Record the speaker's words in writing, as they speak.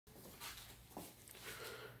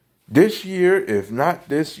This year, if not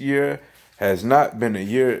this year, has not been a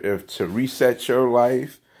year to reset your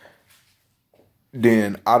life,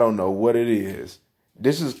 then I don't know what it is.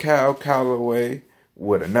 This is Kyle Calloway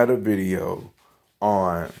with another video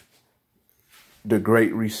on the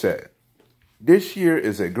Great Reset. This year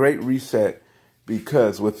is a great reset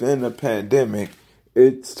because within the pandemic,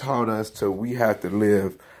 it's taught us we have to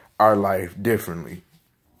live our life differently.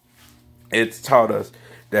 It's taught us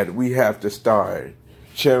that we have to start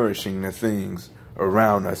cherishing the things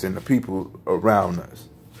around us and the people around us.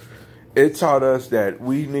 It taught us that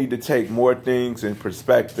we need to take more things in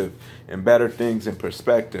perspective and better things in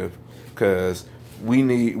perspective because we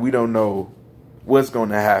don't know what's going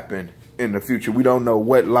to happen in the future. We don't know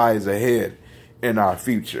what lies ahead in our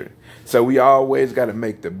future. So we always got to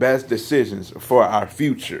make the best decisions for our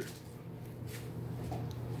future.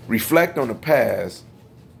 Reflect on the past,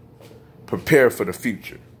 prepare for the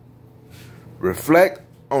future. Reflect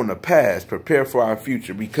on the past, prepare for our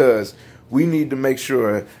future, because we need to make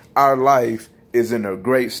sure our life is in a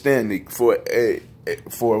great standing for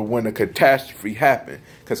when a catastrophe happens,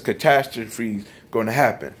 because catastrophe is going to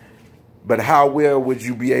happen. But how well would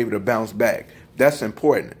you be able to bounce back? That's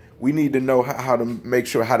important. We need to know how to make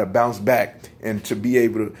sure how to bounce back and to be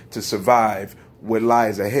able to survive what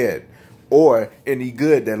lies ahead or any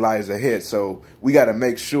good that lies ahead. So we got to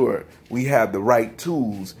make sure we have the right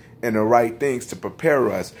tools and the right things to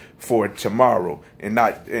prepare us for tomorrow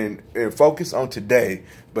and focus on today,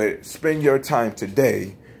 but spend your time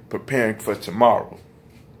today preparing for tomorrow.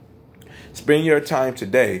 Spend your time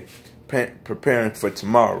today preparing for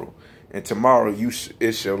tomorrow. And tomorrow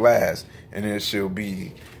it shall last, and it shall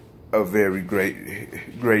be a very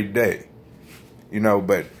great day.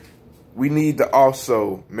 But we need to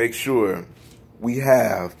also make sure we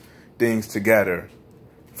have things together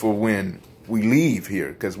for when we leave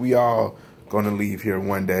here, because we all going to leave here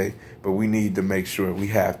one day, but we need to make sure we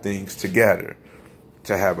have things together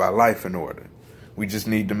to have our life in order. We just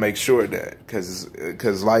need to make sure that,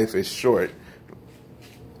 because life is short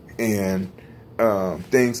and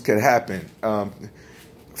things could happen.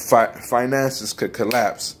 Finances could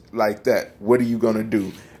collapse like that. What are you going to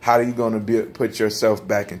do? How are you going to put yourself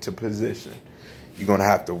back into position? You're going to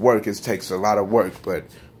have to work. It takes a lot of work, but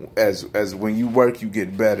as when you work, you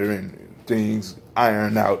get better and things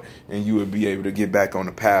iron out, and you will be able to get back on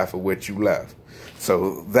the path of what you left.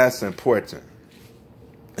 So that's important.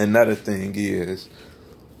 Another thing is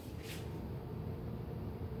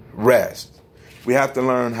rest. We have to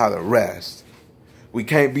learn how to rest. We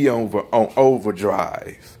can't be on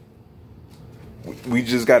overdrive. We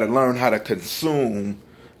just got to learn how to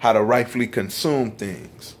rightfully consume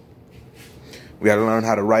things. We got to learn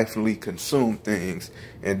how to rightfully consume things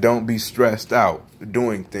and don't be stressed out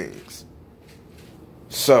doing things.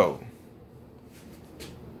 So,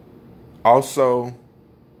 also,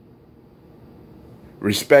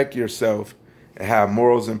 respect yourself and have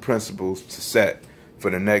morals and principles to set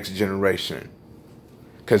for the next generation.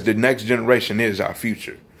 Because the next generation is our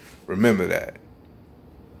future. Remember that.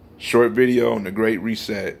 Short video on the Great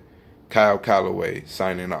Reset. Kyle Calloway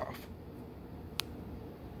signing off.